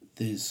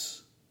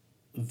there's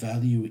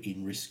value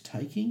in risk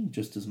taking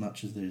just as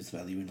much as there's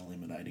value in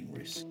eliminating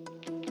risk.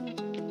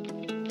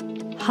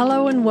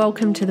 Hello and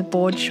welcome to the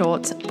Board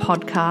Shorts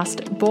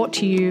podcast, brought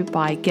to you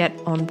by Get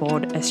On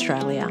Board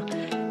Australia,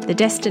 the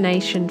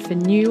destination for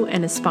new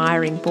and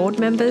aspiring board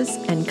members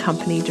and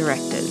company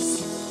directors.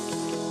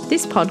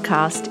 This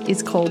podcast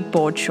is called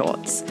Board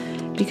Shorts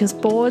because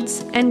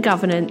boards and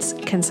governance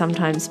can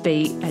sometimes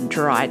be a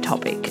dry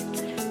topic.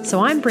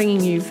 So I'm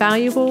bringing you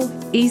valuable,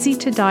 easy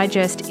to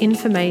digest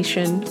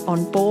information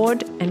on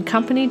board and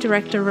company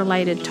director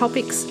related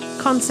topics,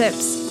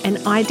 concepts and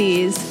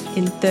ideas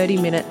in 30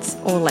 minutes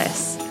or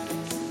less.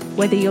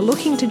 Whether you're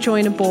looking to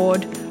join a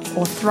board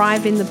or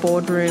thrive in the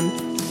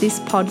boardroom, this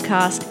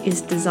podcast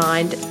is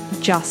designed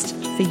just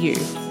for you.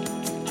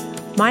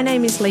 My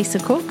name is Lisa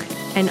Cook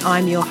and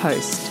I'm your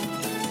host.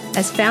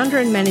 As founder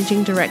and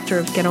managing director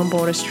of Get On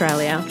Board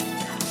Australia,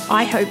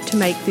 I hope to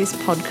make this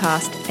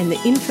podcast and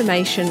the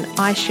information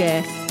I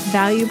share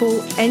valuable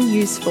and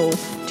useful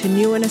to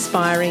new and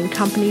aspiring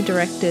company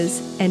directors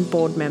and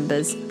board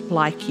members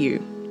like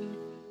you.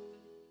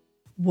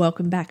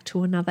 Welcome back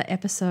to another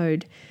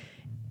episode.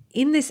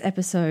 In this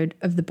episode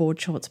of the Board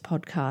Shorts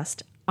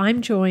podcast,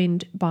 I'm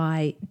joined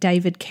by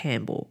David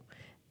Campbell.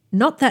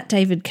 Not that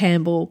David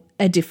Campbell,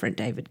 a different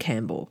David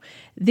Campbell.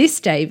 This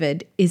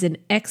David is an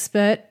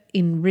expert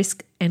in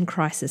risk and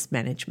crisis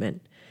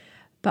management.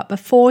 But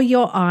before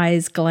your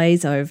eyes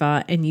glaze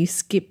over and you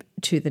skip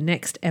to the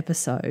next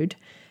episode,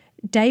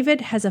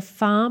 David has a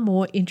far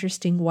more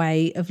interesting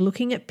way of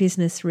looking at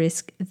business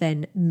risk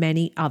than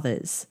many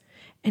others.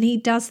 And he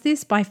does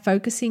this by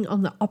focusing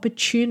on the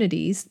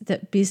opportunities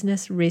that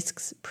business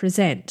risks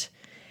present.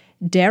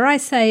 Dare I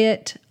say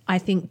it, I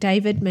think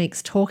David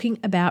makes talking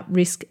about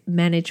risk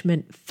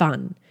management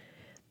fun.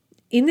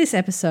 In this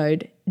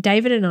episode,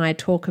 David and I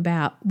talk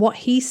about what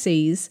he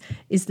sees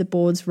is the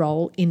board's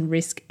role in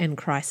risk and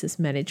crisis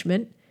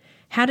management,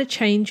 how to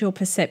change your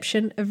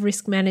perception of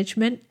risk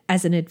management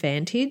as an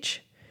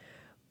advantage,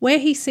 where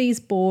he sees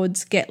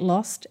boards get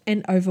lost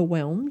and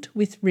overwhelmed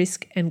with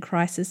risk and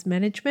crisis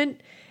management,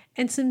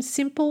 and some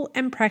simple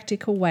and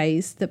practical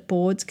ways that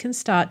boards can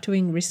start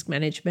doing risk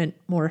management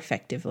more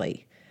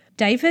effectively.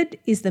 David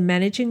is the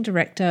Managing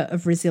Director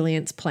of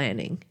Resilience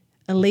Planning,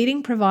 a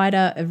leading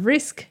provider of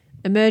risk,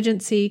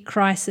 emergency,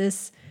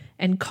 crisis,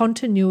 and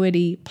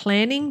continuity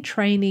planning,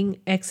 training,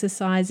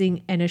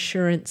 exercising, and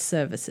assurance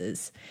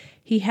services.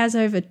 He has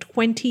over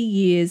 20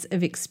 years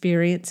of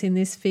experience in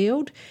this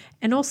field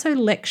and also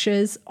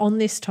lectures on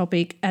this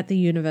topic at the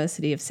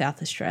University of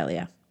South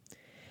Australia.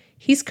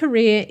 His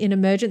career in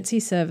emergency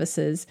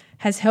services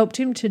has helped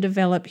him to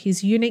develop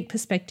his unique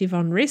perspective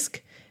on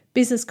risk,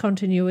 business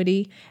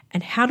continuity,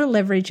 and how to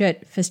leverage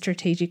it for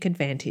strategic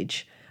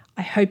advantage.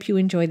 I hope you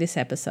enjoy this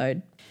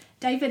episode.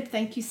 David,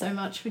 thank you so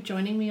much for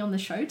joining me on the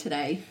show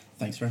today.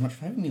 Thanks very much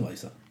for having me,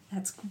 Lisa.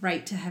 That's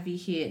great to have you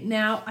here.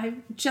 Now, I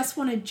just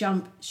want to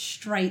jump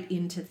straight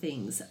into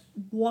things.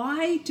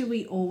 Why do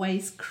we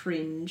always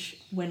cringe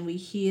when we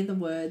hear the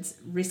words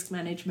risk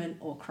management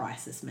or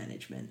crisis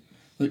management?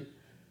 Look,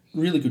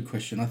 really good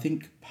question. I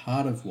think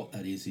part of what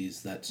that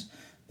is that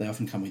they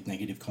often come with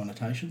negative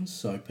connotations.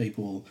 So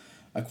people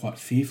are quite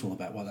fearful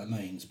about what that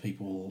means.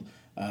 People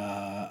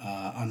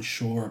are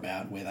unsure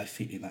about where they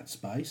fit in that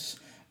space.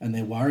 And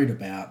they're worried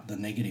about the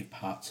negative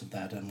parts of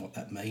that and what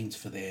that means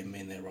for them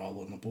in their role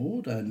on the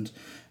board and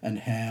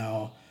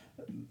how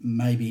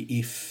maybe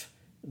if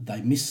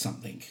they miss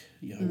something,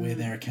 where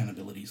their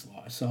accountabilities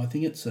lie. So I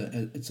think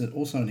it's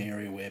also an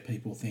area where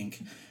people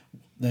think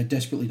they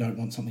desperately don't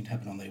want something to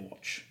happen on their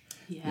watch.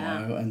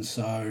 Yeah. And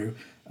so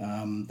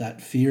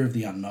that fear of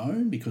the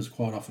unknown, because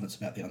quite often it's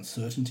about the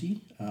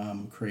uncertainty,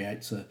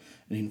 creates an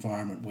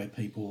environment where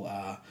people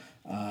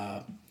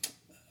are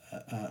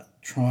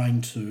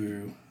trying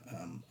to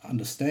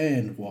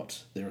understand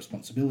what their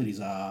responsibilities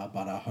are,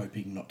 but are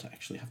hoping not to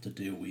actually have to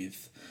deal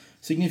with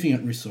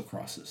significant risks or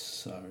crisis.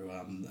 So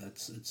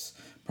it's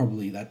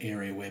probably that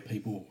area where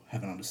people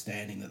have an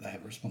understanding that they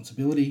have a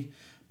responsibility,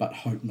 but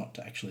hope not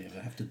to actually ever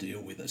have to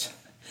deal with it.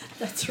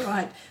 That's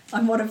right.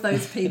 I'm one of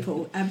those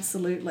people,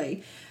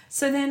 absolutely.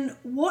 So then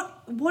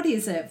what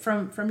is it,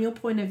 from your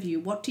point of view,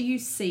 what do you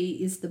see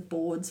is the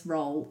board's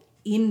role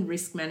in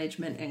risk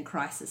management and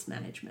crisis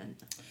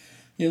management?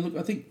 Yeah, look,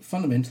 I think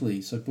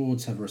fundamentally, so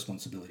boards have a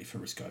responsibility for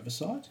risk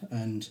oversight,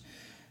 and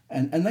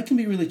that can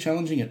be really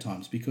challenging at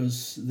times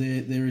because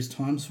there is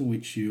times for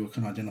which you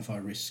can identify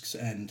risks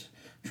and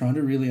trying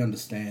to really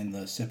understand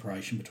the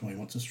separation between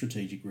what's a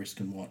strategic risk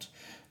and what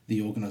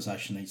the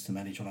organisation needs to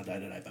manage on a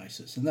day-to-day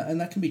basis. And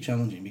that can be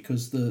challenging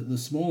because the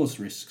smallest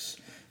risks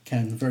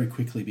can very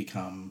quickly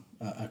become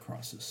a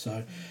crisis.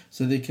 So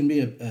there can be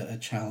a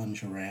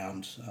challenge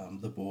around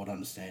the board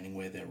understanding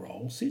where their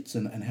role sits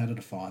and how to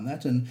define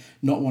that, and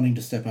not wanting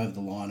to step over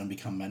the line and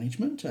become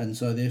management. And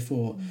so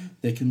therefore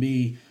there can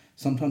be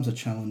sometimes a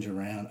challenge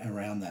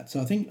around that. So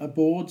I think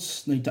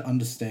boards need to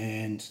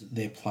understand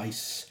their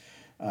place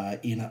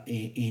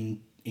in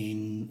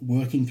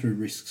working through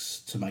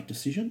risks to make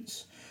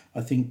decisions.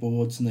 I think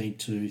boards need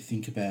to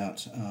think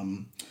about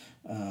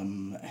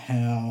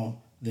how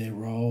their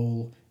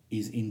role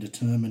is in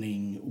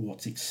determining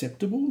what's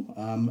acceptable,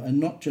 and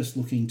not just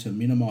looking to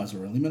minimise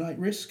or eliminate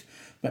risk,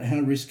 but how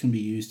risk can be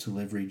used to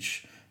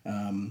leverage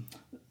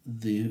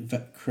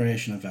the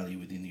creation of value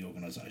within the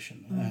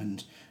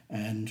organisation,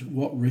 and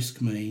what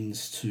risk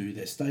means to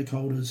their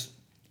stakeholders,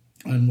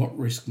 and what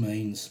risk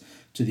means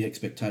to the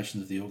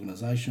expectations of the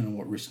organisation, and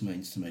what risk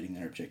means to meeting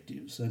their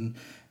objectives.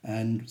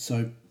 And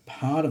so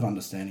part of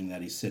understanding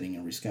that is setting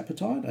a risk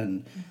appetite,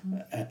 and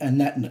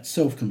that in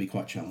itself can be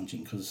quite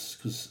challenging,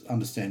 because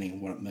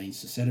understanding what it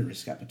means to set a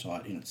risk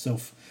appetite in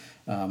itself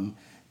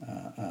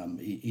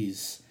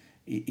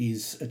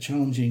is a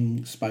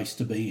challenging space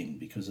to be in,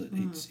 because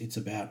it's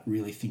about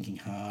really thinking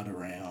hard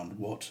around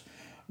what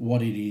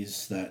it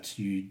is that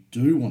you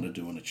do want to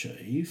do and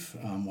achieve,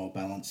 while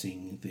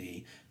balancing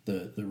the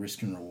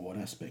risk and reward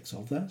aspects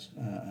of that,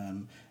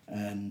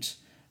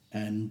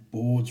 and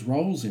boards'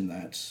 roles in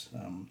that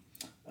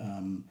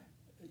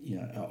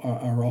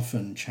are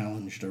often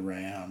challenged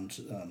around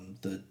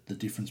the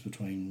difference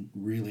between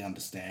really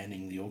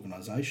understanding the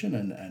organisation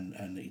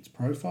and its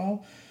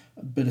profile,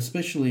 but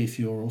especially if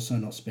you're also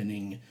not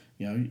spending,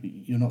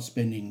 you're not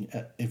spending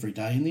every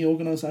day in the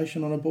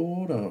organisation on a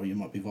board, or you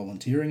might be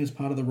volunteering as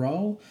part of the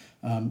role,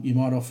 you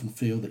might often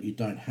feel that you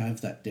don't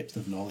have that depth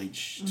of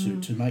knowledge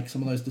to make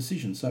some of those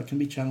decisions. So it can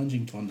be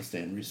challenging to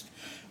understand risk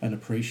and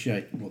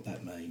appreciate what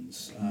that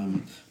means.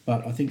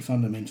 But I think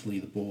fundamentally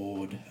the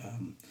board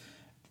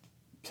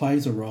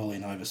plays a role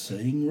in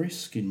overseeing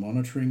risk, in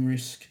monitoring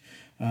risk,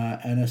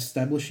 and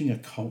establishing a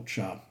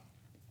culture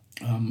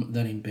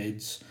that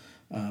embeds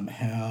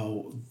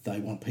how they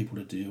want people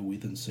to deal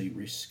with and see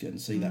risk, and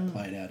see that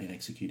played out in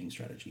executing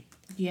strategy.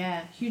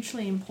 Yeah,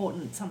 hugely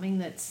important, something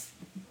that's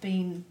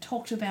been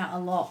talked about a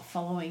lot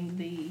following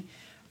the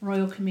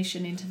Royal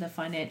Commission into the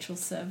financial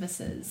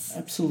services.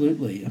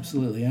 Absolutely,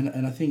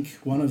 and I think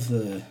one of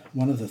the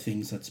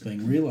things that's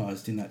being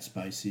realised in that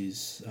space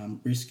is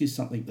risk is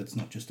something that's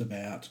not just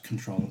about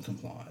control and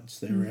compliance.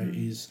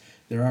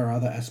 There are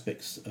other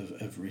aspects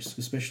of risk,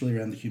 especially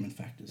around the human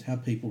factors, how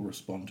people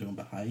respond to and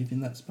behave in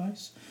that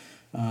space.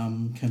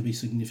 Can be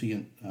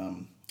significant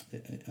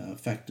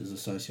factors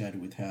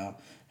associated with how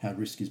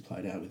risk is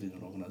played out within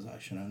an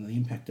organisation and the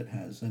impact it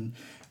has. And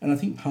I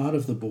think part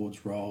of the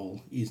board's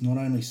role is not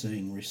only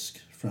seeing risk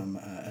from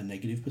a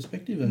negative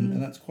perspective, and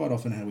that's quite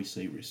often how we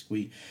see risk.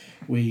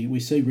 We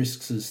see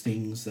risks as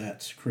things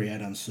that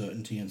create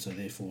uncertainty, and so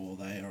therefore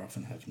they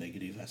often have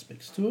negative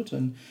aspects to it.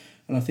 And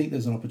I think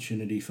there's an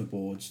opportunity for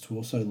boards to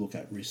also look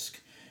at risk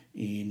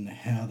in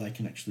how they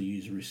can actually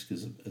use risk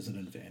as an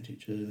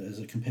advantage, as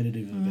a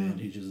competitive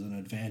advantage, as an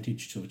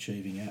advantage to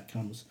achieving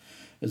outcomes,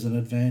 as an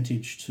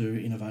advantage to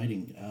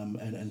innovating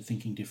and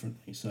thinking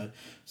differently. So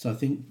I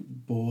think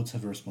boards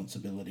have a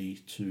responsibility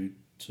to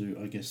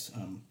I guess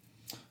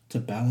to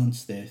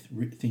balance their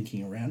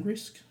thinking around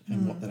risk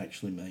and what that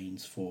actually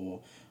means for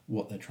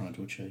what they're trying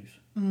to achieve.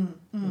 Yeah.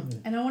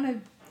 And I want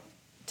to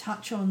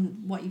touch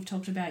on what you've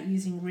talked about,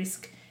 using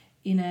risk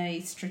in a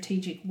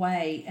strategic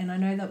way. And I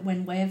know that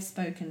when we've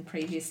spoken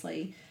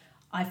previously,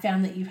 I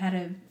found that you've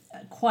had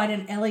quite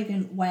an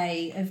elegant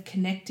way of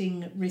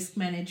connecting risk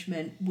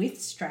management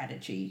with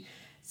strategy.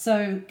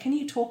 So can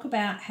you talk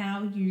about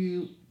how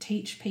you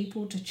teach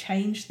people to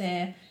change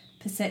their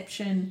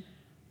perception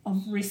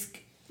of risk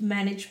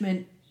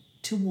management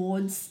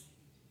towards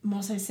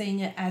more so seeing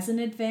it as an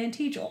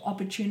advantage or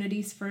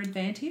opportunities for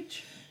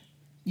advantage?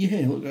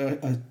 Yeah, look,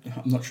 I'm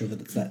not sure that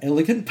it's that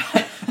elegant,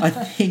 but I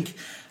think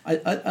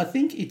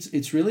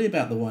it's really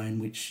about the way in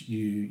which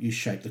you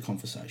shape the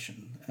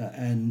conversation,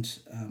 and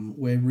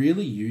we're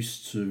really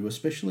used to,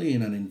 especially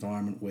in an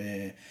environment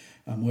where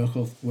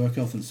work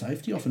health and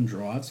safety often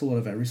drives a lot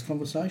of our risk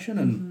conversation,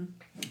 and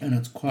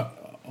it's quite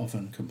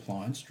often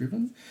compliance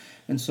driven.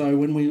 And so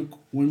when we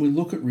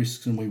look at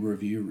risks and we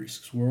review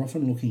risks, we're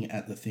often looking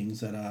at the things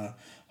that are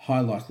high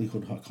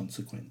likelihood, high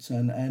consequence,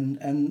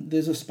 and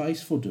there's a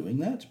space for doing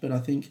that. But I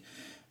think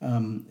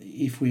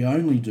if we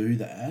only do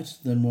that,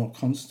 then we're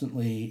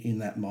constantly in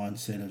that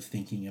mindset of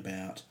thinking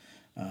about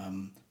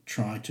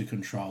trying to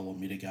control or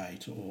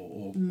mitigate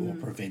or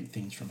prevent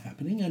things from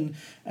happening,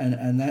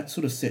 and that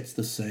sort of sets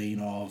the scene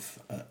of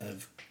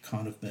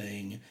kind of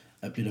being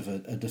a bit of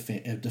a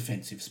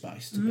defensive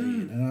space to be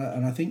in,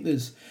 and I think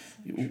there's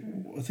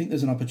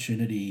an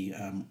opportunity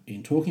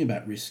in talking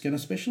about risk, and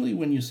especially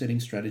when you're setting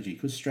strategy,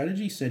 because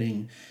strategy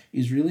setting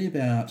is really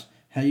about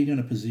how you're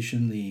going to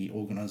position the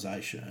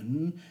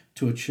organisation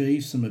to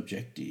achieve some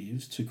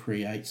objectives, to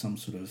create some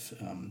sort of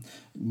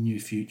new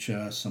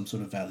future, some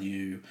sort of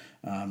value,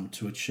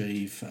 to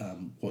achieve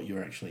what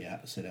you're actually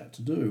set out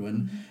to do.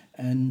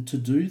 And to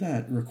do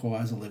that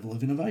requires a level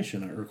of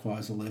innovation. It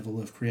requires a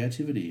level of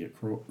creativity. It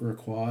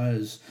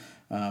requires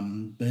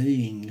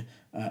being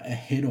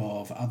ahead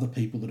of other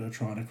people that are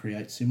trying to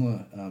create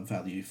similar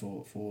value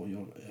for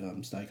your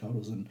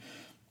stakeholders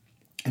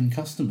and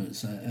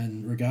customers,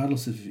 and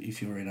regardless of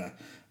if you're in a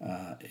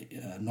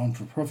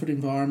non-for-profit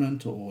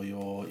environment, or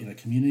you're in a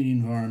community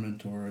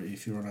environment, or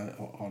if you're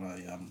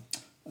on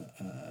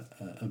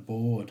a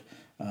board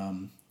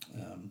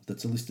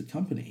that's a listed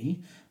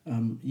company,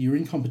 you're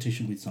in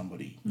competition with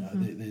somebody.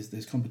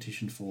 There's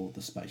competition for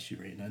the space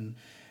you're in,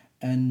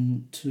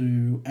 and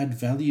to add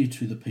value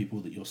to the people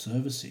that you're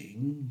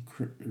servicing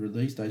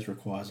these days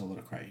requires a lot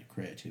of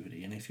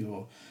creativity. And if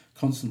you're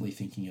constantly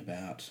thinking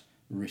about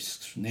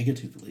risks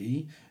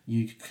negatively,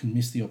 you can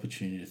miss the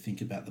opportunity to think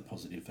about the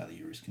positive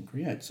value risk can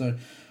create. So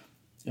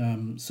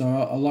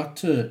I like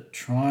to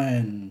try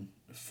and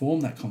form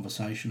that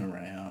conversation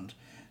around,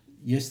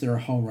 yes, there are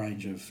a whole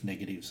range of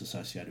negatives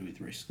associated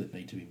with risk that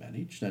need to be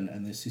managed,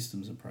 and there's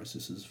systems and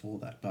processes for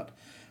that. But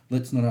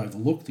let's not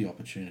overlook the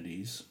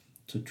opportunities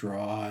to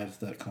drive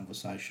that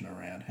conversation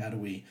around how do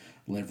we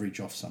leverage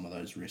off some of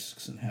those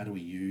risks and how do we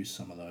use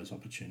some of those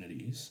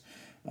opportunities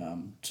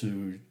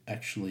to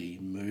actually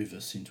move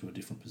us into a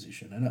different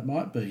position. And it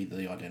might be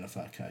the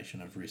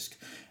identification of risk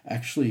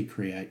actually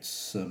creates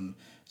some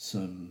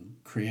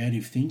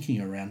creative thinking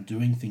around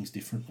doing things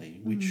differently,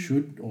 which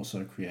should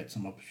also create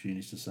some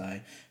opportunities to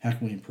say, how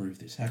can we improve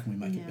this? How can we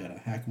make it better?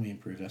 How can we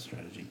improve our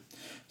strategy?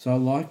 So I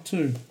like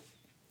to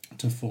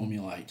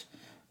formulate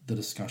the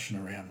discussion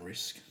around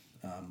risk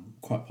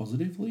quite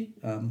positively,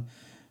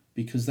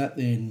 because that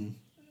then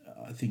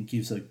I think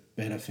gives a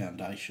better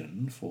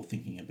foundation for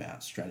thinking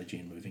about strategy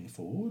and moving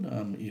forward.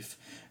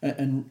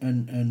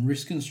 And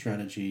risk and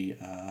strategy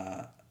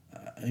are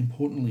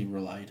importantly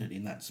related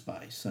in that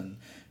space, and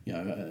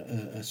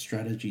a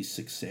strategy's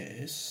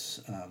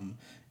success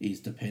is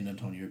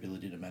dependent on your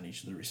ability to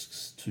manage the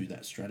risks to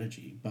that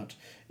strategy. But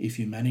if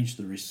you manage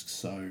the risks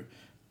so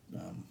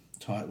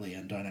tightly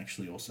and don't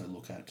actually also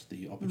look at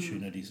the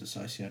opportunities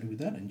associated with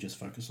that and just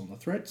focus on the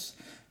threats,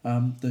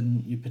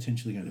 then you're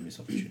potentially going to miss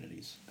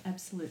opportunities.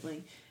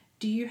 Absolutely.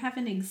 Do you have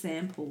an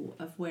example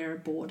of where a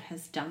board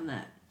has done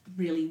that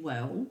really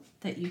well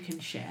that you can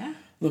share?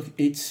 Look,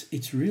 it's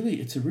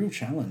a real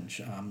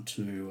challenge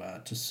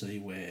to see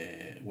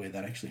where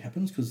that actually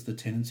happens, because the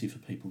tendency for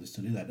people is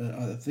to do that.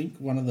 I think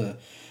one of the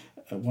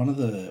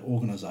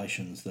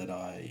organisations that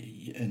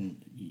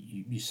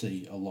you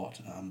see a lot,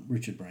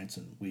 Richard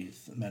Branson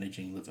with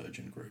managing the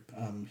Virgin Group,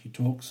 he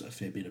talks a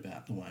fair bit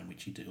about the way in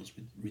which he deals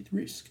with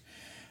risk.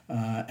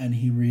 And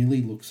he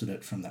really looks at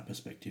it from that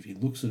perspective. He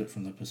looks at it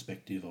from the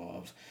perspective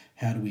of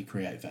how do we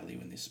create value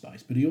in this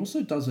space. But he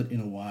also does it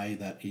in a way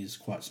that is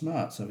quite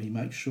smart. So he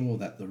makes sure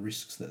that the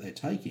risks that they're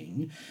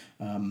taking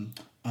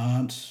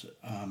aren't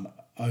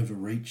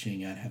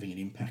overreaching and having an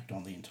impact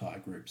on the entire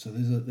group. So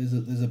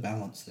there's a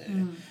balance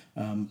there.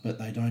 But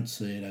they don't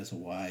see it as a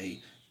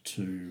way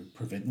to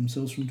prevent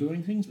themselves from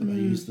doing things, but they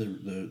use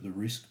the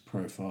risk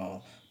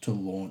profile to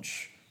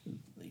launch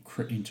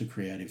into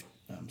creative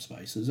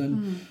spaces.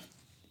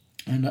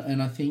 And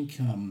I think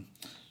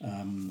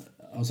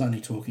I was only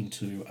talking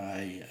to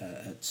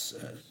it's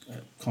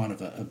kind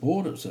of a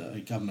board. It was a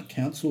government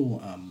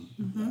council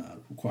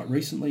quite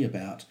recently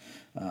about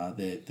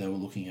they were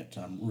looking at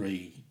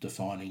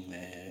redefining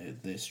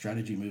their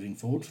strategy moving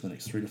forward for the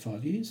next 3 to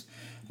 5 years.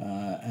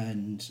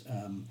 And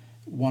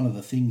one of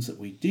the things that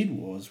we did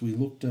was we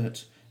looked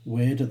at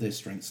where do their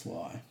strengths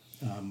lie.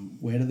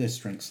 Where do their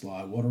strengths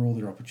lie? What are all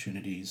their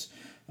opportunities?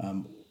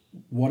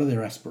 What are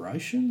their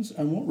aspirations,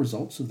 and what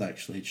results have they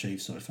actually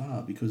achieved so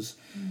far? Because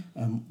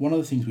one of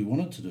the things we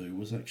wanted to do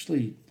was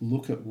actually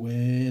look at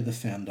where the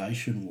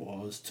foundation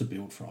was to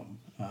build from.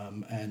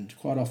 And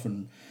quite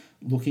often,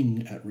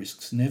 looking at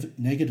risks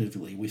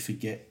negatively, we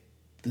forget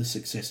the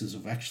successes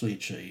we've actually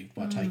achieved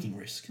by taking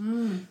risk.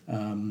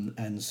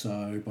 And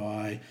so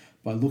by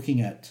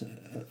looking at,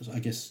 I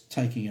guess,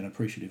 taking an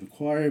appreciative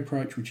inquiry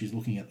approach, which is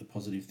looking at the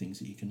positive things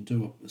that you can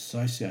do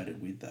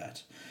associated with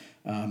that,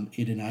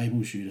 it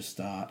enables you to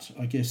start,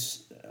 I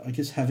guess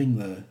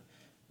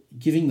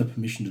giving the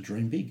permission to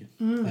dream big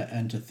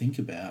and to think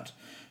about,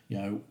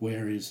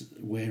 where is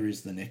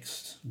the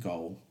next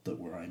goal that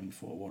we're aiming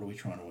for? What are we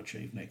trying to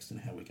achieve next, and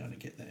how are we going to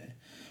get there?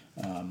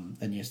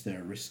 And yes,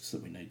 there are risks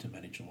that we need to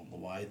manage along the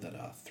way that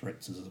are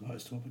threats as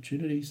opposed to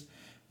opportunities.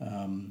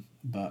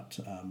 But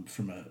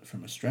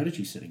from a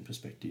strategy setting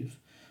perspective,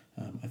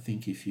 I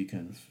think if you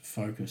can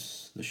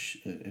focus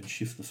and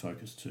shift the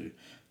focus to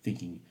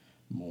thinking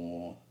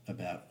more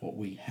about what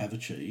we have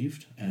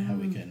achieved and how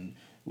we can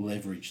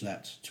leverage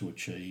that to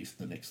achieve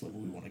the next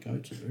level we want to go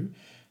to,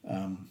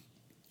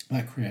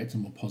 that creates a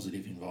more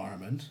positive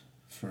environment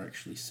for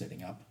actually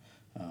setting up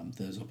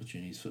those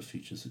opportunities for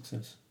future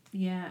success.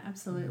 Yeah,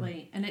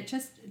 absolutely. And it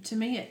just, to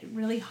me, it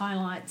really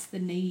highlights the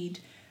need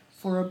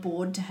for a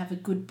board to have a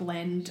good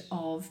blend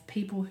of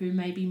people who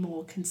may be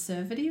more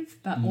conservative,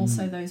 but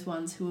also those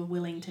ones who are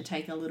willing to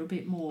take a little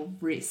bit more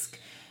risk.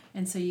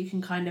 And so you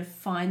can kind of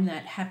find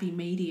that happy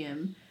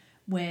medium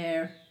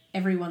where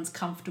everyone's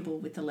comfortable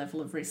with the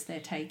level of risk they're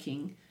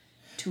taking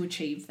to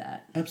achieve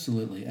that.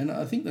 Absolutely. And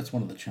I think that's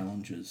one of the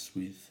challenges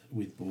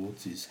with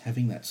boards is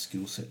having that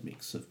skill set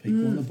mix of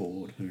people on the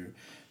board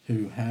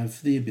who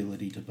have the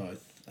ability to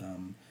both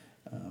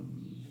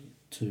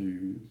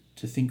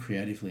to think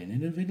creatively and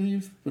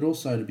innovative, but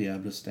also to be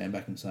able to stand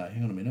back and say,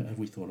 hang on a minute, have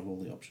we thought of all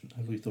the options?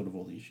 Have we thought of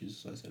all the issues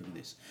associated with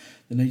this?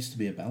 There needs to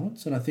be a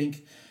balance. And I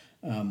think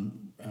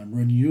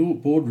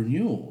board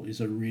renewal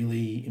is a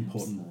really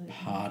important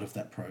part of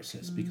that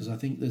process, because I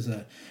think there's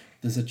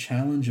a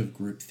challenge of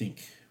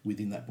groupthink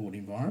within that board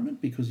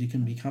environment, because you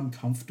can become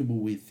comfortable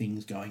with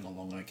things going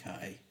along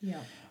okay.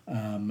 Yeah.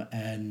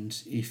 And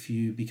if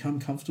you become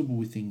comfortable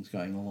with things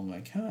going along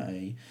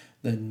okay,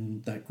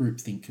 then that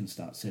groupthink can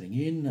start setting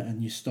in,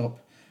 and you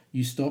stop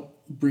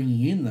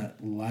bringing in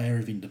that layer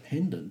of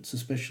independence,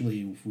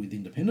 especially with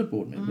independent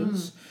board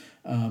members.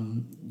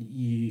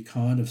 You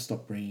kind of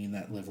stop bringing in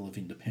that level of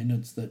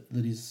independence that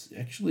is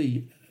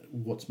actually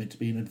what's meant to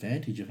be an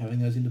advantage of having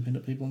those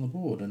independent people on the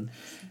board, and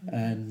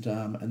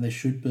there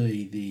should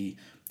be the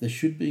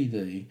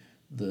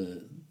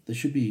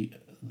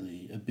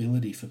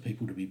ability for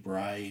people to be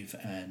brave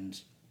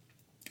and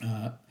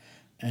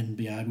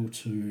be able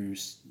to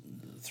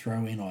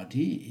throw in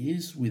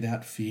ideas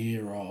without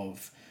fear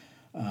of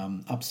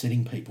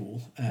upsetting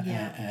people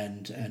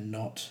and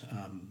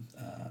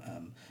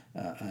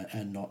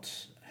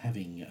not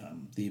having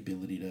the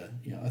ability to.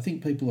 I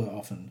think people are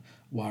often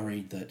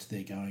worried that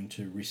they're going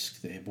to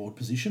risk their board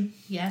position.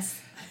 Yes.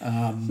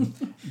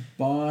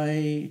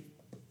 By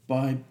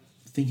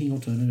thinking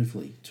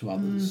alternatively to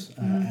others,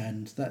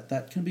 and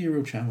that can be a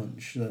real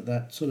challenge.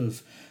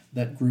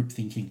 That group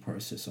thinking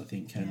process, I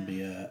think, can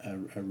be a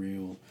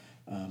real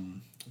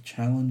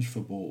challenge for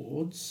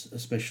boards,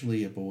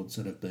 especially boards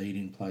that have been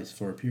in place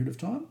for a period of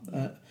time,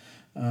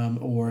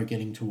 or are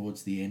getting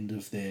towards the end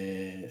of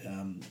their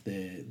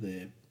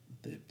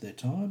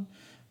time,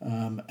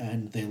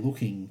 and they're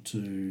looking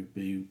to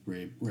be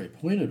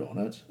reappointed on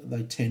it.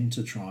 They tend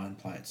to try and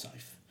play it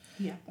safe.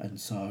 Yeah. And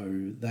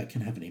so that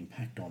can have an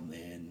impact on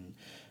them,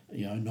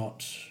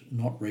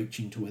 not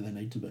reaching to where they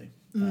need to be,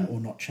 or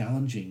not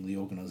challenging the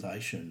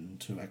organisation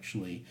to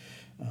actually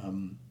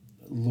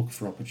look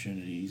for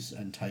opportunities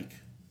and take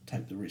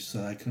the risk.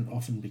 So they can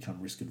often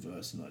become risk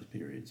adverse in those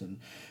periods. And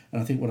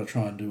I think what I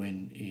try and do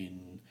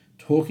in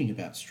talking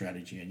about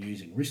strategy and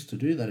using risk to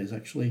do that is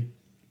actually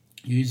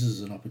use as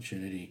an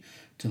opportunity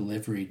to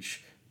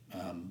leverage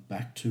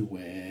back to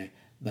where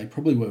they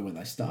probably were when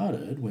they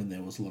started, when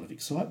there was a lot of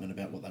excitement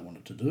about what they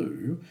wanted to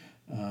do,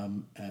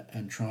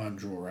 and try and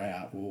draw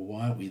out, well,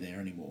 why aren't we there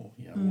anymore?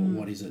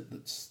 What is it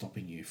that's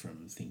stopping you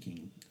from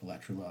thinking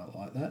laterally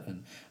like that,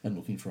 and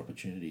looking for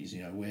opportunities?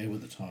 Where were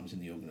the times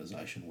in the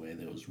organisation where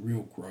there was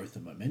real growth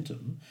and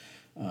momentum?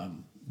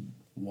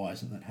 Why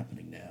isn't that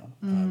happening now?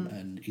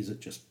 And is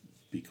it just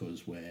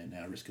because we're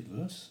now risk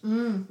adverse,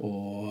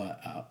 or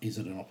is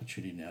it an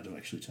opportunity now to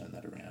actually turn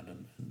that around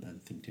and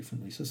think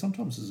differently? So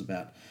sometimes it's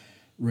about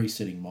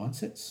resetting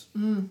mindsets,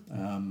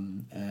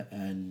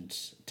 and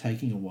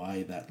taking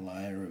away that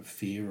layer of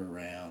fear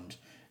around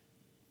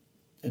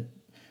it.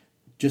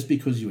 Just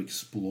because you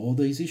explore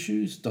these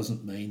issues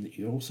doesn't mean that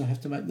you also have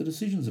to make the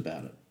decisions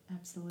about it.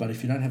 Absolutely. But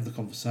if you don't have the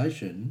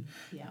conversation,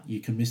 you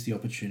can miss the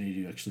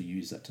opportunity to actually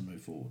use that to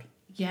move forward.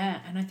 Yeah,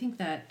 and I think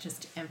that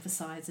just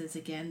emphasises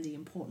again the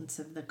importance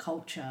of the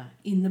culture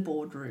in the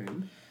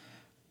boardroom.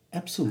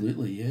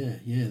 Absolutely, yeah.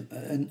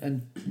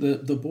 And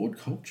the board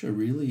culture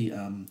really,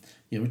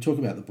 we talk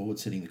about the board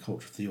setting the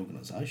culture for the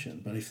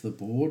organisation, but if the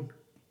board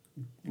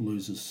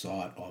loses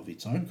sight of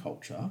its own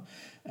culture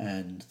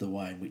and the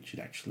way in which it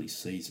actually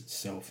sees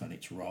itself and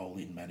its role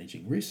in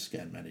managing risk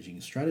and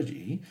managing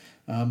strategy,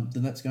 then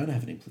that's going to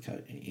have an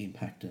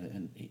impact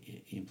and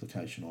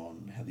implication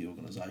on how the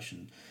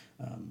organisation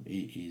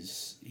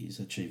is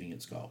achieving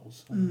its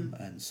goals.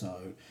 And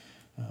so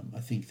I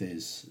think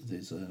there's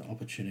an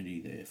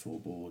opportunity there for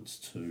boards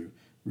to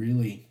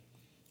really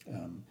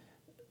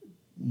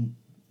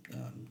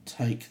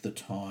take the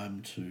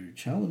time to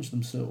challenge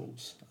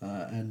themselves,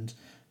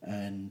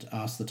 and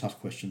ask the tough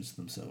questions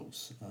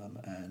themselves,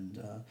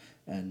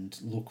 and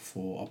look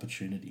for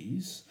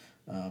opportunities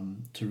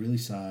to really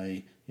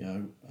say,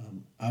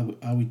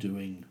 are we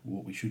doing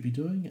what we should be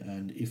doing,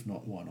 and if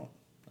not, why not?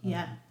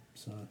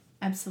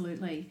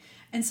 Absolutely.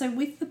 And so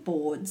with the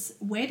boards,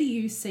 where do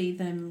you see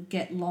them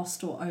get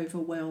lost or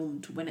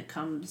overwhelmed when it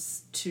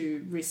comes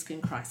to risk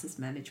and crisis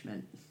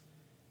management?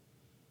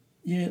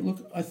 Yeah,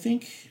 look, I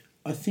think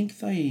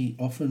they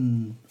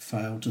often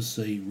fail to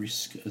see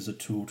risk as a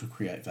tool to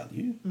create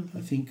value. I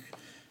think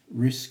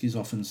risk is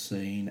often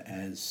seen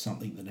as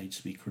something that needs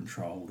to be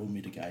controlled or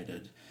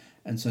mitigated,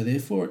 and so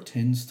therefore it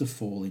tends to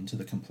fall into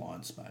the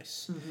compliance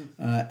space.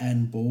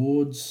 And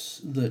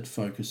boards that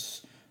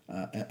focus,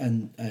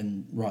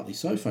 and rightly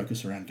so,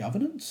 focus around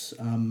governance,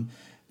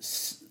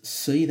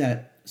 see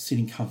that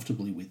sitting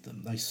comfortably with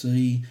them. They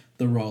see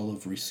the role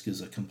of risk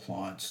as a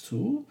compliance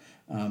tool,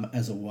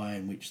 as a way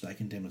in which they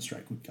can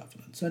demonstrate good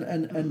governance.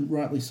 And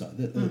rightly so,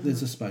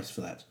 there's a space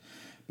for that.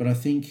 But I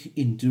think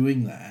in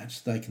doing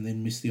that, they can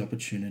then miss the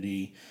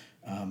opportunity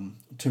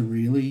to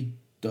really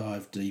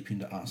dive deep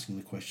into asking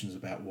the questions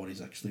about what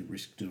is actually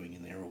risk doing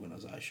in their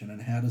organisation,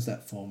 and how does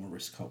that form a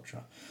risk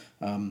culture?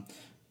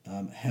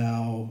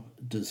 How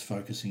does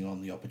focusing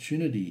on the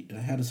opportunity,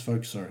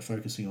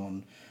 focusing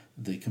on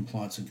the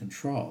compliance and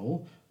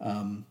control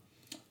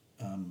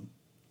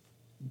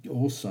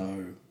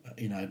also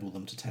enable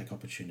them to take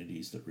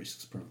opportunities that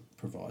risks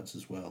provides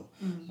as well.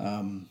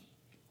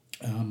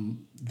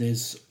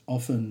 there's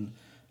often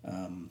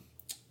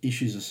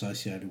issues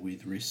associated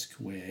with risk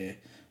where,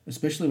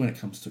 especially when it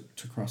comes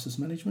to crisis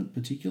management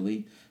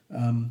particularly,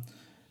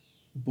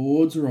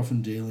 boards are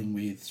often dealing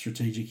with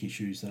strategic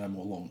issues that are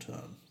more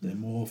long-term. They're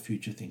more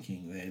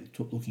future-thinking. They're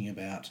looking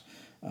about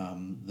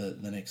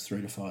the next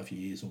 3 to 5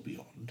 years or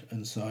beyond.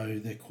 And so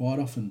they're quite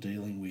often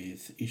dealing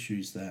with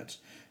issues that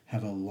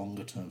have a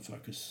longer-term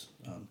focus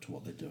to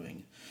what they're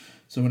doing.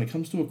 So when it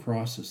comes to a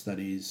crisis that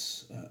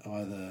is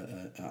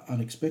either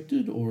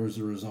unexpected or as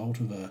a result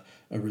of a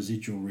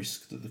residual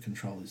risk that the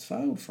controllers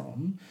failed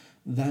from,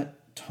 that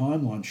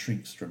timeline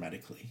shrinks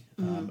dramatically.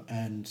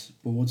 And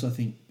boards, I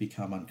think,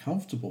 become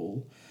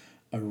uncomfortable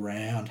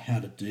around how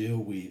to deal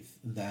with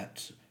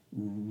that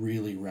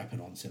really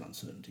rapid onset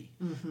uncertainty.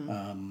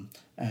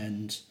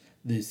 And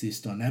there's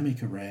this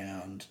dynamic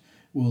around,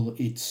 well,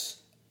 it's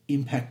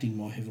impacting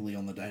more heavily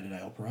on the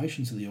day-to-day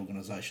operations of the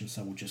organisation,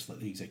 so we'll just let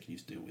the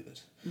executives deal with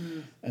it.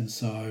 And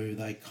so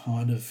they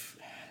kind of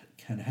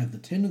can have the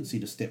tendency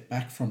to step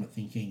back from it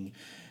thinking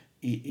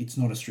it's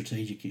not a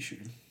strategic issue,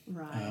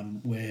 Right.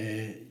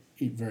 Where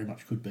it very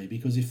much could be.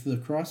 Because if the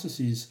crisis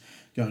is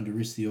going to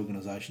risk the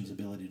organisation's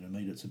ability to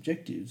meet its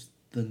objectives,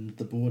 then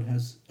the board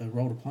has a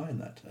role to play in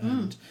that.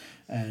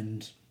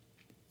 And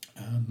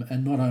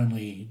not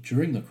only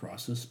during the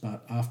crisis,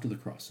 but after the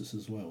crisis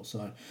as well.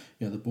 So,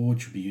 the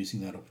board should be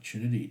using that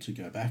opportunity to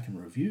go back and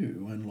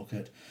review and look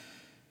at,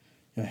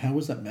 how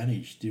was that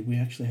managed? Did we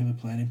actually have a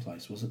plan in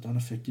place? Was it done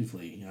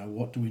effectively?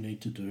 What do we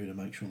need to do to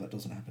make sure that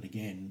doesn't happen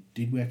again?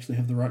 Did we actually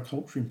have the right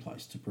culture in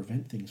place to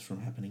prevent things from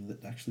happening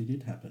that actually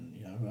did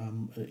happen?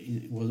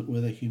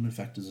 Were there human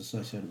factors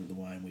associated with the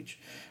way in which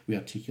we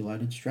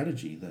articulated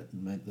strategy that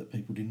meant that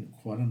people didn't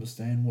quite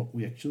understand what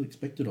we actually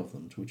expected of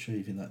them to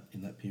achieve in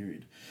that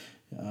period?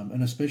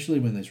 And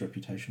especially when there's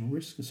reputational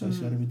risk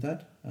associated with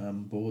that,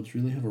 boards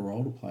really have a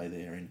role to play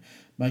there in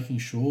making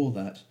sure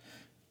that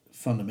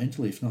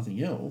fundamentally, if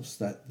nothing else,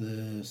 that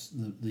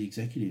the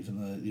executive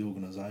and the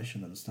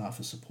organisation and the staff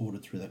are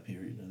supported through that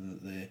period, and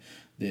that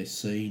they're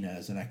seen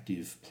as an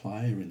active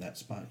player in that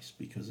space,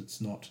 because it's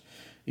not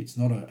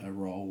a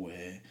role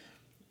where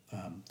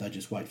they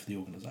just wait for the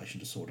organisation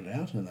to sort it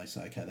out and they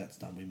say, okay, that's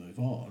done, we move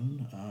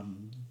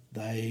on.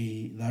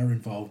 They're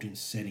involved in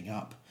setting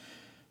up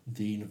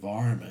the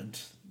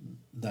environment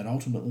that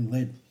ultimately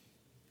led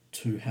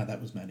to how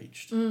that was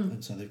managed,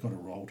 and so they've got a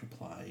role to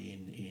play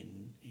in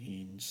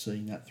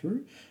seeing that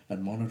through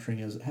and monitoring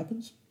as it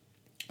happens.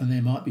 And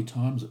there might be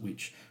times at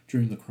which,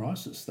 during the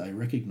crisis, they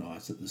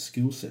recognise that the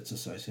skill sets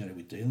associated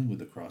with dealing with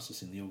the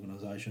crisis in the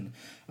organisation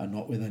are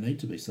not where they need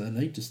to be. So they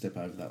need to step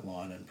over that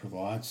line and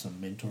provide some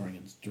mentoring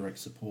and direct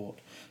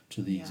support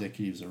to the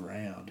executives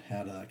around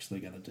how they're actually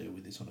going to deal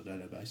with this on a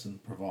day-to-day basis,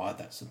 and provide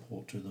that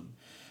support to them.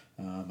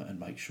 And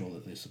make sure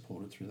that they're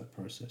supported through that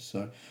process.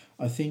 So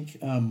I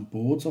think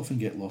boards often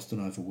get lost and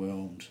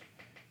overwhelmed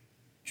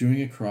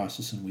during a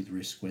crisis and with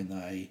risk when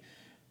they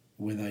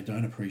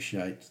don't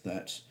appreciate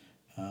that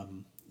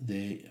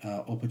there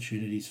are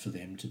opportunities for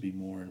them to be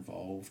more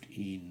involved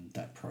in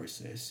that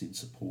process, in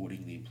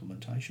supporting the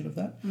implementation of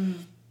that.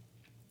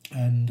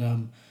 And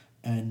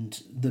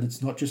that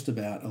it's not just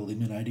about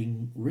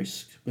eliminating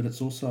risk, but it's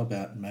also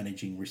about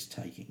managing risk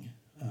taking.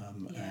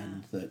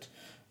 And that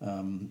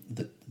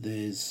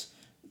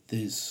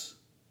there's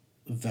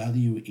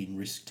value in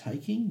risk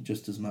taking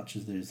just as much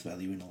as there's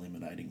value in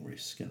eliminating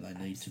risk, and they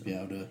need to be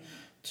able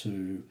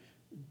to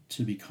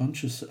be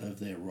conscious of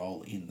their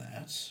role in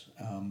that.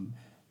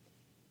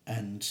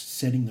 And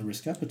setting the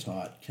risk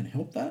appetite can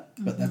help that,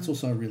 but that's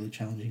also a really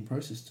challenging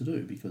process to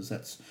do, because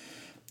that's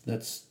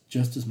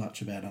just as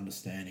much about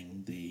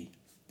understanding the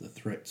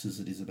threats as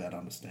it is about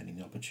understanding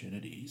the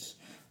opportunities.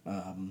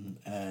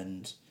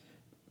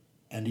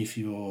 And if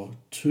you're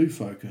too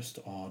focused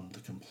on the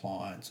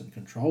compliance and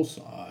control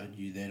side,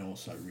 you then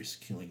also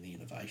risk killing the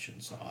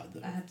innovation side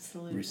that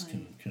risk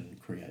can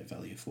create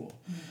value for.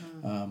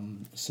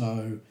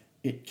 So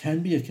it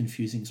can be a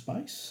confusing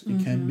space.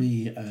 It can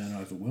be an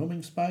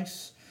overwhelming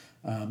space.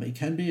 It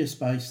can be a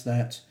space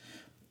that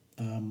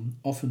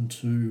often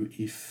too,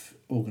 if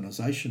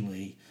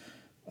organisationally,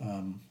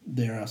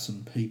 there are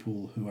some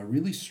people who are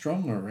really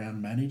strong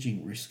around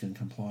managing risk and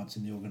compliance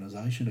in the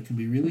organisation, it can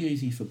be really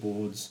easy for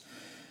boards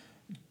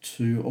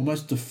to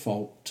almost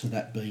default to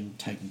that being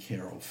taken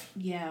care of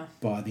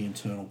by the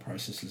internal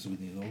processes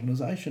within the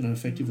organisation, and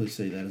effectively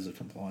see that as a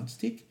compliance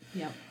tick,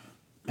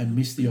 and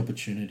miss the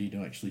opportunity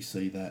to actually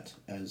see that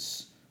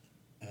as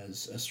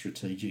a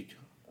strategic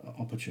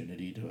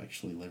opportunity to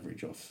actually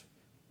leverage off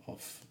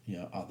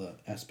other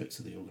aspects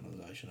of the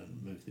organisation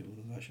and move the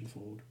organisation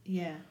forward.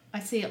 Yeah,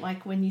 I see it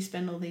like when you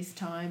spend all this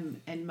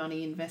time and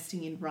money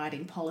investing in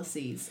writing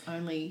policies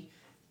only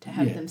to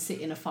have them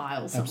sit in a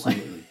file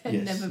somewhere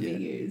and never be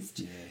used.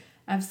 Yeah.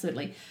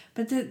 Absolutely.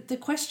 But the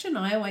question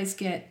I always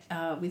get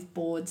with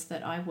boards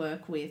that I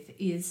work with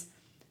is,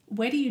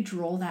 where do you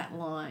draw that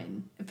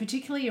line,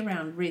 particularly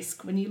around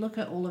risk, when you look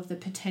at all of the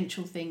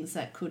potential things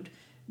that could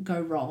go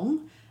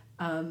wrong?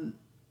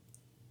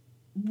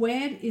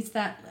 Where is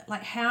that,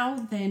 like, how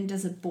then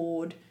does a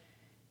board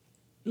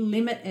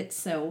limit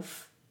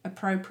itself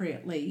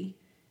appropriately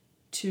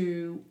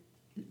to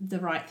the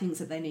right things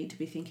that they need to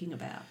be thinking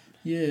about?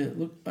 Yeah,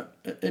 look,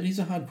 it is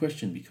a hard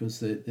question because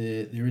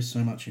there is so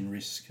much in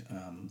risk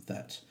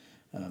that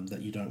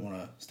you don't want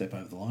to step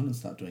over the line and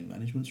start doing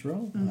management's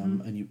role,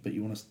 but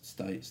you want to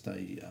stay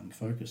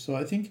focused. So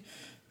I think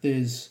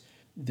there's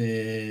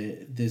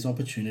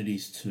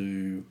opportunities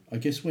to, I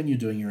guess, when you're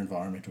doing your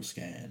environmental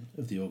scan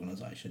of the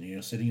organisation,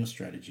 you're setting your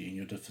strategy and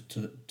you're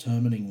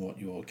determining what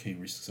your key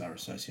risks are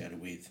associated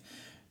with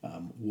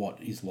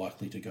what is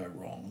likely to go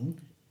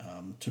wrong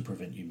to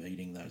prevent you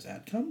meeting those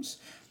outcomes.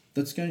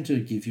 That's going to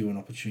give you an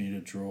opportunity to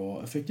draw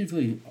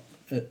effectively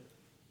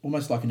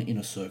almost like an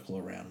inner circle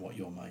around what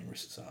your main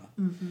risks are.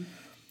 Mm-hmm.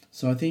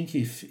 So I think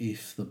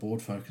if the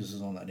board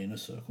focuses on that inner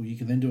circle, you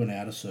can then do an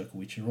outer circle,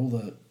 which are all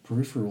the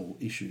peripheral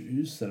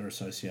issues that are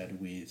associated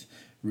with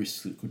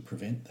risks that could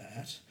prevent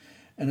that.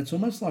 And it's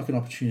almost like an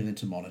opportunity then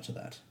to monitor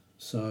that.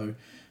 So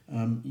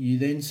you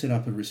then set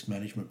up a risk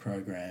management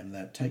program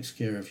that takes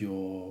care of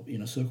your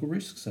inner circle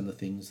risks and the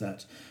things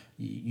that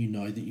you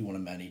know that you want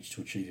to manage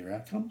to achieve your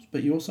outcomes,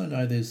 but you also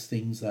know there's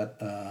things that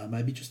are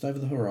maybe just over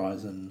the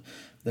horizon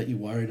that you're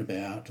worried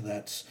about,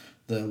 that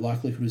the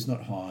likelihood is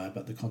not high,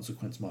 but the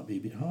consequence might be a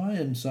bit high,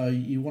 and so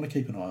you want to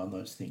keep an eye on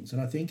those things. And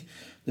I think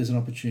there's an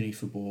opportunity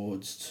for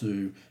boards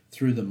to,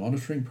 through the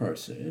monitoring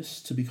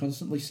process, to be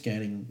constantly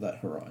scanning that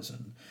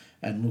horizon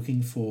and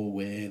looking for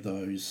where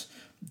those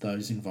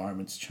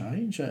environments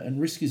change.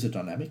 And risk is a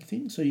dynamic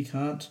thing, so you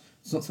can't.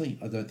 It's not something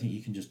I don't think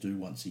you can just do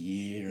once a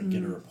year and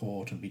get a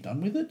report and be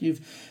done with it.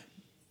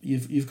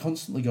 You've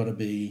constantly got to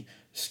be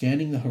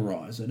scanning the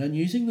horizon and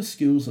using the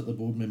skills that the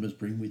board members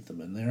bring with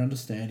them and their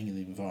understanding of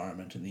the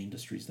environment and the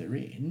industries they're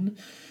in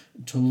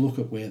to look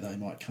at where they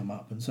might come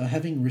up. And so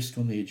having risk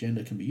on the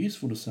agenda can be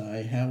useful to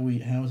say how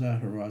is our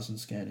horizon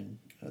scanning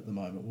at the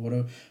moment? What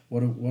are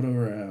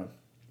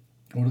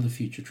the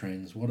future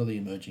trends? What are the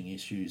emerging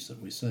issues that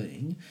we're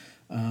seeing?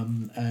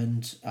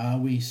 And are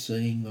we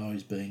seeing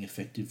those being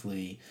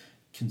effectively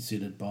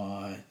considered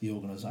by the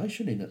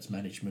organisation in its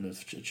management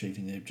of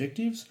achieving their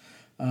objectives?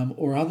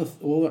 Or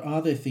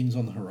are there things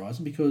on the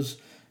horizon? Because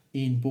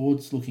in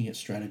boards looking at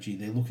strategy,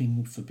 they're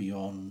looking for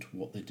beyond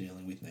what they're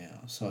dealing with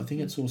now. So I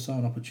think it's also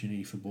an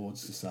opportunity for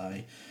boards to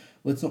say,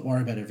 let's not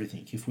worry about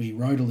everything. If we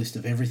wrote a list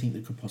of everything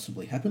that could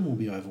possibly happen, we'll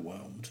be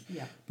overwhelmed.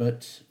 Yeah.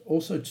 But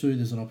also, too,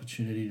 there's an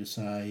opportunity to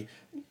say,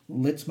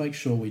 let's make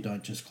sure we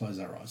don't just close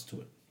our eyes to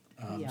it.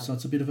 So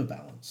it's a bit of a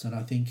balance. And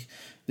I think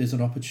there's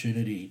an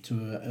opportunity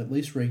to at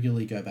least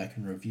regularly go back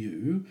and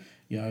review,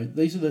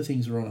 these are the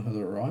things that are on the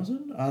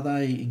horizon. Are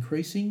they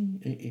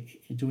increasing?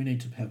 Do we need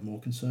to have more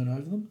concern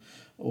over them?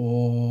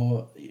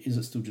 Or is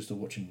it still just a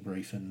watching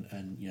brief and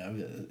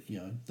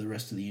the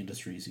rest of the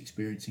industry is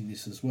experiencing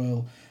this as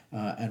well,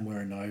 and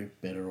we're in no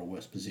better or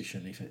worse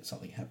position if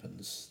something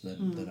happens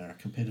than our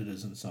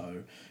competitors, and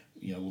so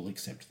we'll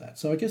accept that.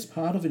 So I guess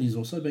part of it is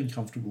also being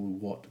comfortable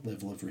with what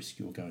level of risk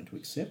you're going to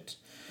accept.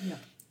 Yeah.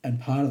 And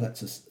part of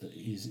that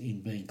is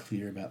in being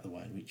clear about the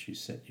way in which you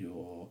set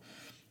your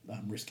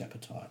risk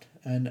appetite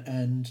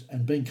and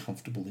being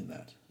comfortable in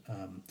that.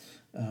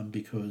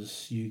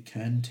 Because you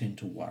can tend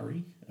to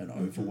worry and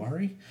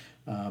over-worry.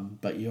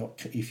 But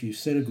if you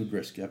set a good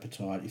risk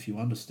appetite, if you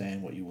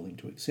understand what you're willing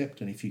to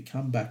accept, and if you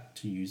come back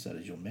to use that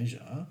as your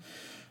measure,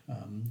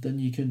 then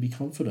you can be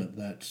confident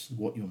that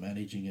what you're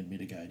managing and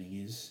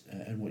mitigating is,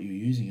 and what you're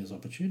using as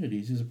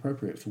opportunities is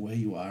appropriate for where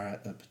you are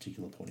at that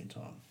particular point in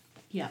time.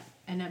 Yeah,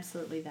 and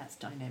absolutely that's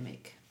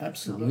dynamic.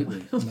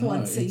 Absolutely.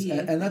 Once a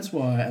year. And that's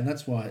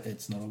why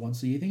it's not a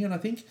once a year thing. And I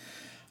think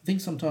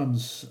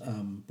sometimes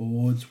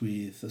boards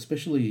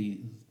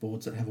especially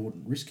boards that have audit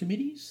risk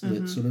committees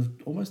that sort of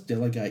almost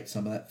delegate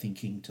some of that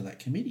thinking to that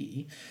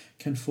committee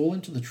can fall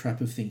into the trap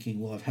of thinking,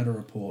 well, I've had a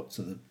report,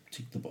 so they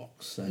tick the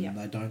box, and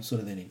they don't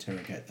sort of then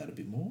interrogate that a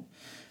bit more.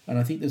 And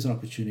I think there's an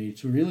opportunity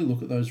to really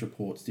look at those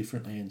reports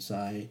differently and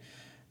say,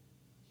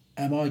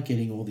 am I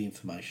getting all the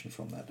information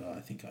from that I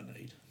think I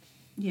need?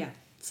 Yeah.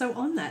 So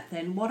on that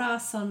then, what are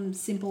some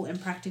simple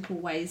and practical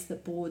ways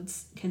that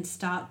boards can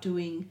start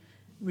doing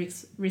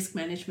risk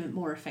management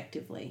more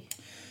effectively?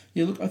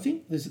 Yeah, look, I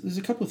think there's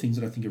a couple of things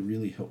that I think are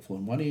really helpful,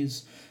 and one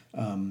is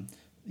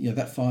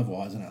that 5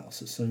 whys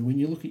analysis. So when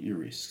you look at your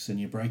risks and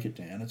you break it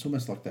down, it's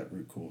almost like that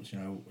root cause.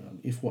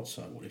 If what,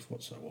 so what? If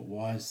what, so what?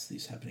 Why is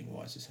this happening?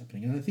 Why is this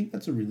happening? And I think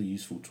that's a really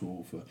useful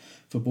tool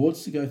for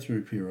boards to go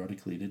through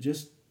periodically to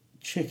just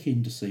check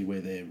in to see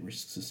where their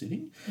risks are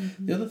sitting.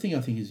 The other thing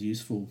I think is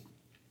useful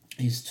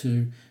is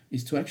to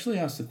actually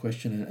ask the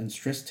question and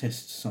stress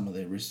test some of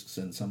their risks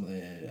and some of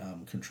their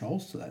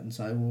controls to that, and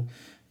say, well,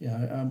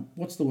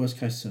 what's the worst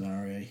case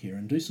scenario here,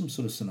 and do some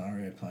sort of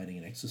scenario planning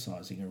and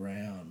exercising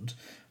around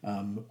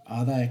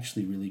are they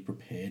actually really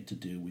prepared to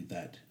deal with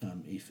that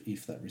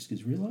if that risk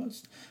is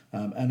realised,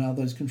 and are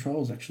those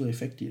controls actually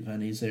effective,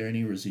 and is there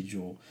any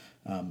residual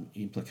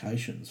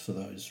implications for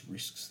those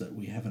risks that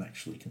we haven't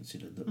actually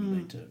considered that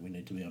we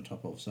need to be on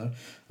top of. So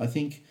I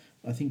think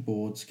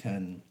boards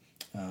can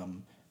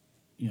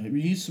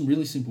we use some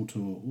really simple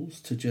tools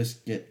to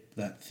just get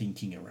that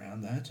thinking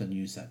around that and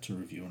use that to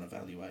review and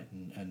evaluate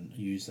and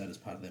use that as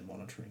part of their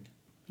monitoring.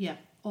 Yeah.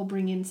 Or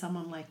bring in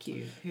someone like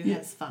you who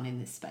has fun in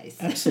this space.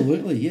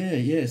 Absolutely,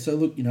 yeah. So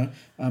look,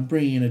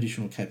 bringing in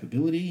additional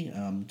capability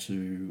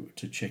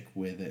to check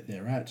where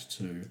they're at,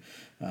 to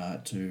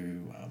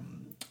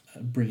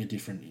bring a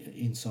different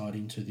insight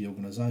into the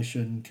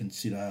organisation,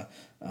 consider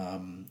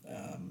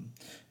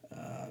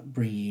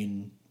bringing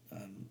in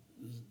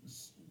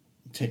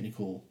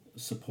technical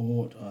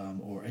support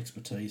or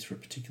expertise for a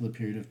particular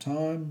period of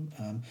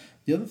time.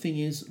 The other thing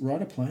is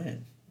write a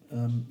plan.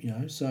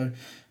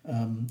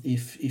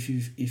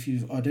 If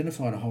you've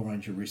identified a whole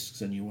range of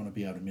risks and you want to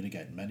be able to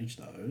mitigate and manage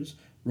those,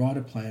 write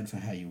a plan for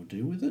how you will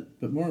deal with it.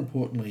 But more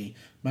importantly,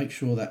 make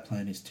sure that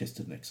plan is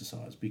tested and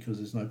exercised, because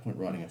there's no point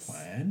writing a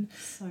plan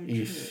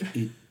if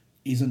it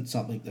isn't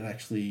something that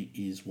actually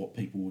is what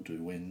people will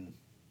do when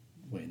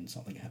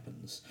something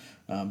happens.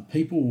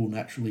 People will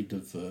naturally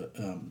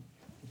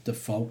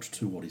default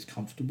to what is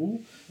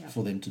comfortable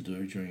for them to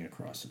do during a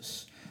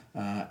crisis.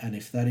 And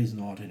if that is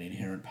not an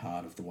inherent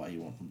part of the way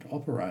you want them to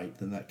operate,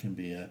 then that can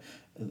be a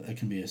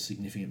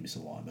significant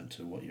misalignment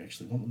to what you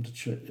actually want them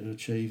to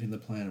achieve in the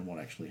plan and what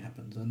actually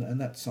happens. And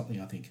that's something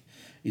I think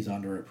is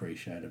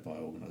underappreciated by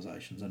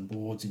organisations and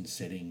boards in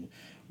setting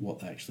what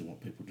they actually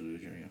want people to do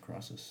during a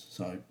crisis.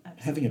 So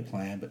having a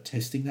plan, but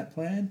testing that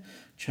plan,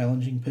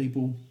 challenging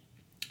people.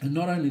 And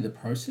not only the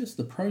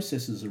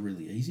processes are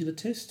really easy to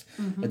test,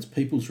 it's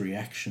people's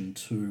reaction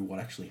to what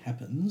actually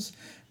happens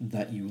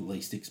that you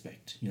least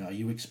expect.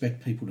 You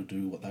expect people to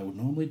do what they would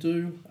normally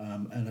do,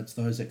 and it's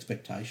those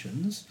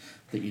expectations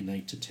that you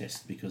need to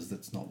test, because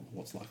that's not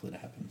what's likely to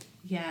happen.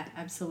 Yeah,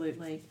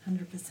 absolutely,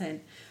 100%.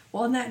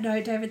 Well, on that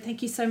note, David,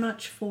 thank you so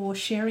much for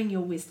sharing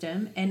your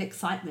wisdom and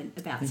excitement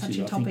about such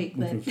a topic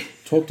that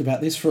we've talked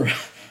about this for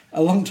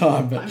a long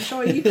time, but I'm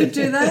sure you could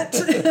do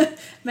that.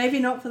 Maybe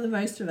not for the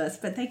most of us,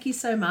 but thank you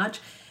so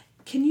much.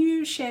 Can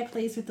you share,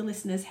 please, with the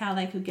listeners how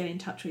they could get in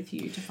touch with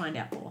you to find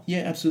out more? Yeah,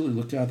 absolutely.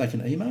 Look, they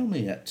can email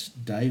me at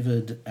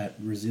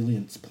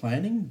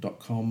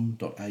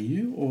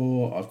david@resilienceplanning.com.au,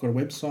 or I've got a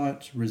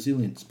website,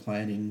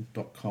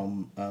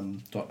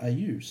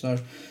 resilienceplanning.com.au. So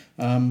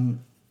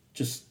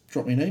just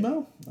drop me an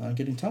email,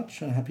 get in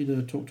touch. I'm happy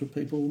to talk to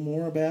people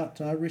more about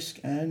risk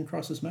and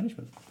crisis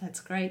management. That's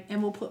great.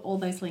 And we'll put all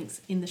those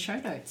links in the show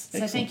notes.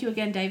 Excellent. So thank you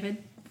again,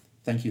 David.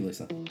 Thank you,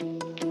 Lisa.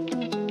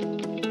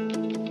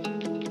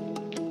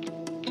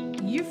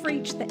 You've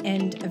reached the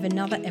end of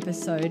another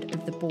episode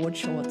of the Board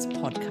Shorts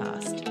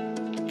podcast.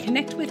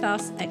 Connect with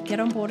us at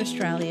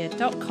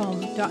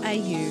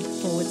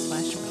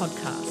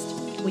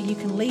getonboardaustralia.com.au/podcast, where you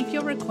can leave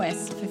your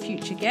requests for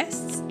future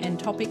guests and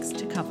topics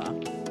to cover.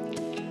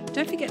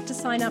 Don't forget to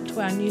sign up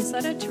to our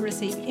newsletter to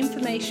receive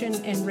information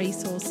and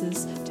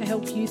resources to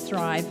help you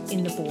thrive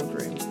in the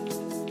boardroom.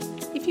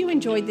 If you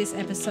enjoyed this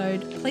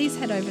episode, please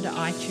head over to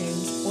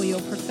iTunes or your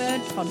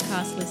preferred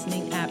podcast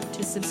listening app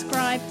to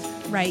subscribe,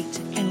 rate,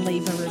 and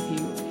leave a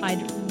review.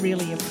 I'd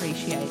really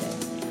appreciate it.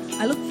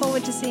 I look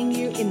forward to seeing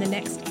you in the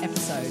next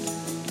episode.